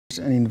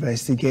An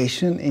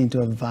investigation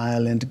into a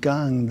violent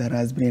gang that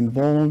has been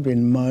involved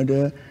in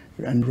murder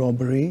and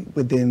robbery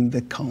within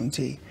the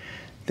county.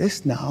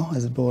 This now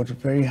has brought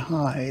very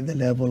high the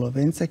level of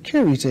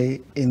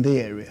insecurity in the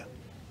area.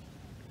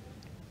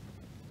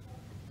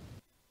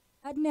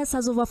 Sadness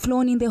has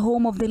overflown in the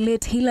home of the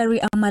late Hilary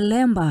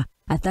Amalemba,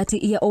 a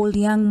 30-year-old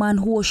young man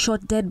who was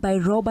shot dead by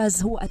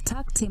robbers who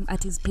attacked him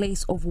at his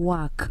place of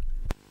work.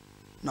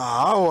 Na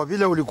hao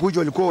vile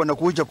walikuwa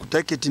wanakuja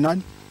kutaketi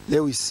nani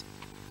Lewis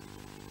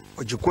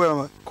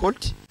wachukua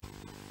colt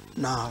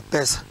na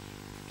pesa,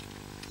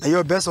 na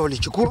hiyo pesa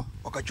walichukua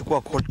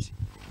wakachukua colt.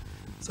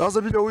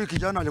 Sasa vile huyu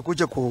kijana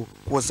alikuja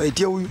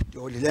kuwasaidia huyu,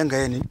 ndio walilenga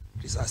yeye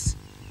risasi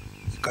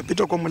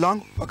ikapita kwa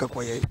mlango mpaka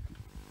kwa yeye.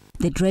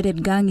 The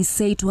dreaded gang is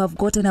said to have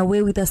gotten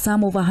away with a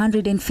sum of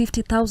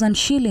 150,000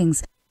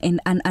 shillings and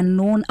an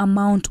unknown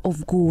amount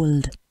of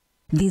gold.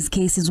 This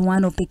case is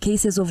one of the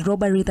cases of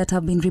robbery that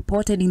have been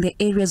reported in the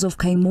areas of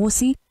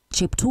Kaimosi,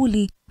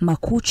 Cheptuli,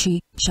 Makuchi,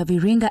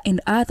 Shaviringa and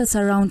other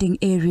surrounding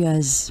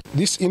areas.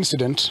 This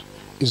incident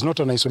is not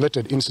an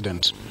isolated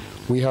incident.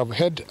 We have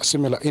had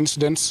similar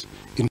incidents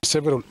in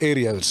several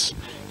areas.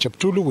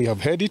 Cheptulu, we have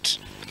had it.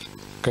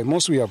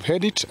 Kaimosi, we have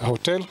had it. A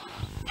hotel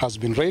has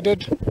been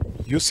raided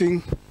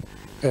using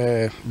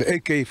the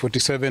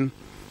AK-47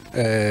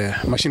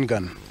 machine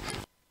gun.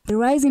 The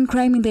rise in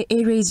crime in the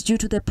area is due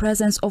to the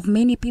presence of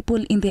many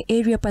people in the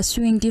area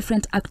pursuing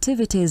different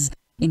activities,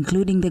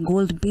 including the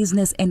gold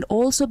business, and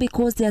also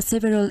because there are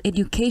several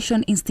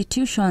education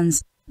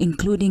institutions,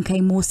 including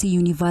Kaimosi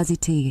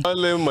University.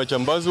 Wale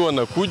machambazi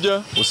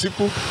wanakuja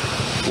usiku,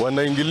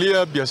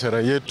 wanaingilia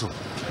biashara yetu.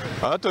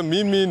 Hata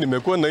mimi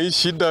nimekuwa na hii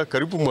shida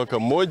karibu mwaka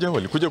mmoja,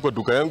 walikuja kwa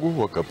duka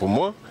yangu,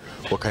 wakapomoa,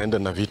 wakaenda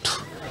na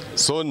vitu.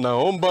 So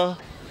naomba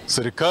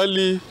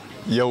serikali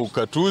ya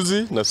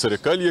ukatuzi na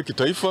serikali ya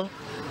kitaifa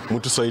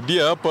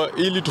mtusaidie hapa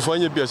ili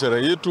tufanye biashara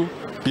yetu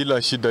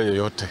bila shida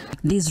yoyote.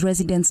 These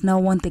residents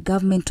now want the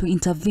government to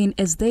intervene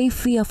as they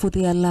fear for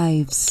their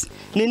lives.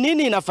 Ni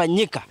nini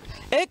inafanyika?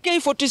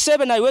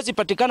 AK-47 haiwezi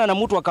patikana na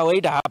mtu wa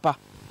kawaida hapa.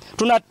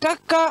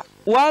 Tunataka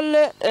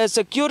wale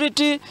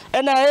security,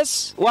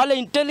 NIS, wale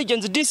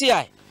intelligence,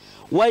 DCI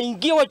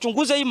waingie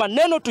wachunguze hii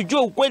maneno, tujue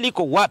ukweli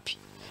iko wapi.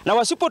 Na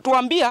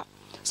wasipotuambia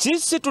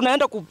sisi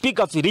tunaenda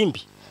kupiga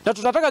firimbi. Na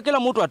tunataka kila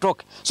mtu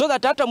atoke so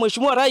that hata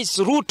Mheshimiwa Rais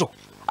Ruto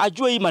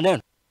ajue hii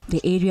maneno.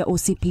 The area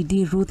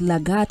OCPD Ruth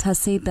Lagat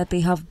has said that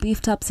they have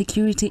beefed up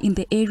security in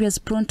the areas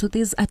prone to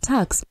these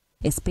attacks,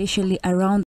 especially around